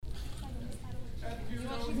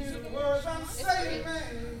words I'm saying,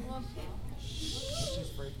 man.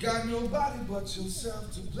 Got nobody but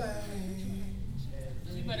yourself to blame.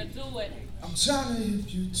 You better do it. I'm trying to hip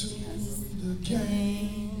you to the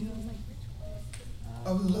game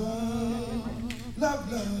of love,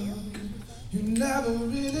 love, love. You never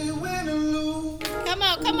really win or lose. Come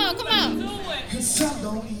on, come on, come on. Do it. And some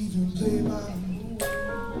don't even play by the rules.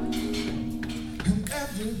 And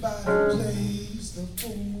everybody plays the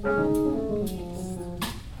fool.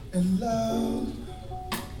 And love.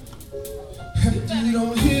 And if you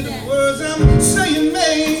don't hear the words I'm saying,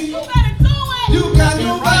 man, You better do it. you got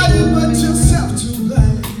nobody but yourself to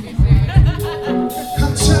blame.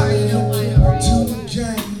 I'm trying to the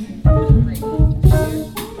game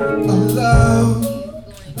of love,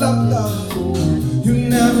 love, love. You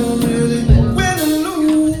never really win or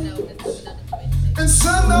lose. And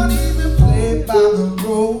some don't even play by the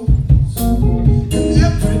rules. And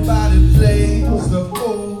everybody plays the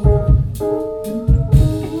fool.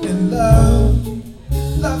 And love,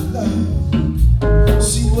 love, love.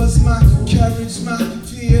 She was my courage, my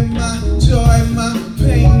fear, my joy, my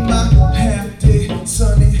pain, my half day,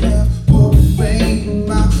 sunny, half pouring rain,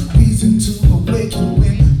 my reason to awaken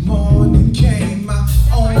when morning came, my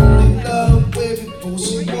only love way before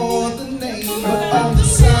she wore the name. But all the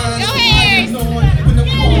signs I ignored when the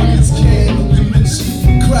mornings came, and when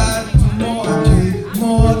she cried for more, I gave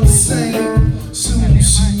more the same. Soon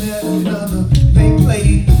she met another, they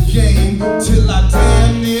played the game till I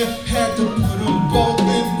damn near had to put them both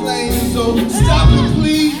in flames. So stop it,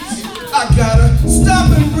 please. I gotta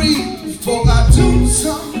stop and breathe before I do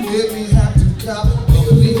something. Let me have to cop a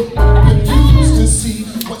plea. Refused to see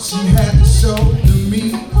what she had to show to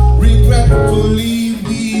me. Regretfully,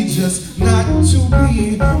 we just not to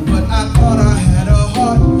be. But I thought I had a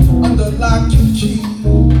heart under lock and key.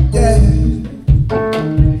 Yeah.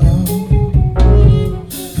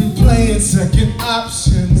 And playing second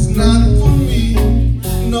options, not for me.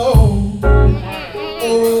 No.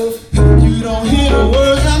 Oh, you don't hear the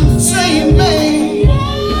words I'm saying, man.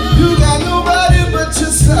 You got nobody but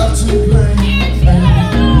yourself to blame.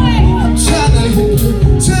 I'm trying to hit you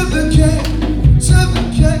to the game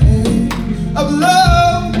of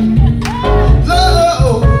love,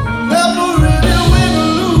 love. Never really win or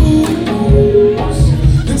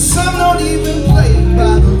lose. And some don't even play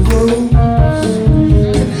by the rules.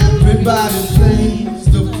 And everybody plays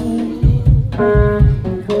the fool.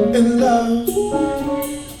 And love,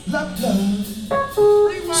 love, love.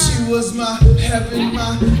 She was my heaven,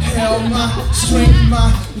 my hell, my strength,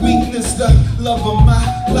 my weakness, the love of my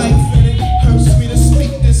life. And it hurts me to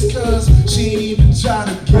speak this, cause she ain't even try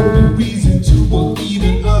to give me reason to believe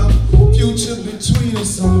in a future between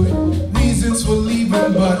us. Only reasons for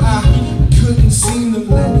leaving, but I couldn't seem to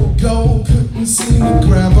let go, couldn't seem to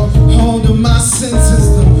grab a hold of my senses.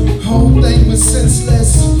 The whole thing was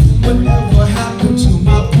senseless. Whatever happened to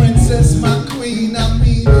my princess, my queen? I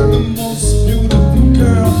mean, the most beautiful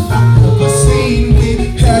girl I've ever seen. We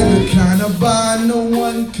had the kind of bond no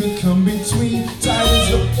one could come between. Tight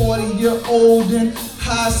as a 40-year-old in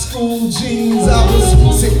high school jeans. I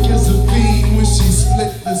was sick as a fiend when she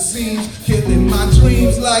split the seams, killing my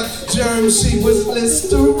dreams like germs. She was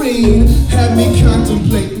Listerine, had me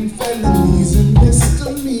contemplating felonies and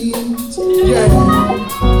misdemeanors. Yeah.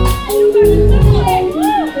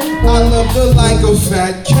 I loved her like a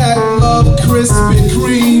fat cat, loved Krispy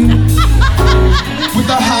Kreme with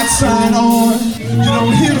a hot sign on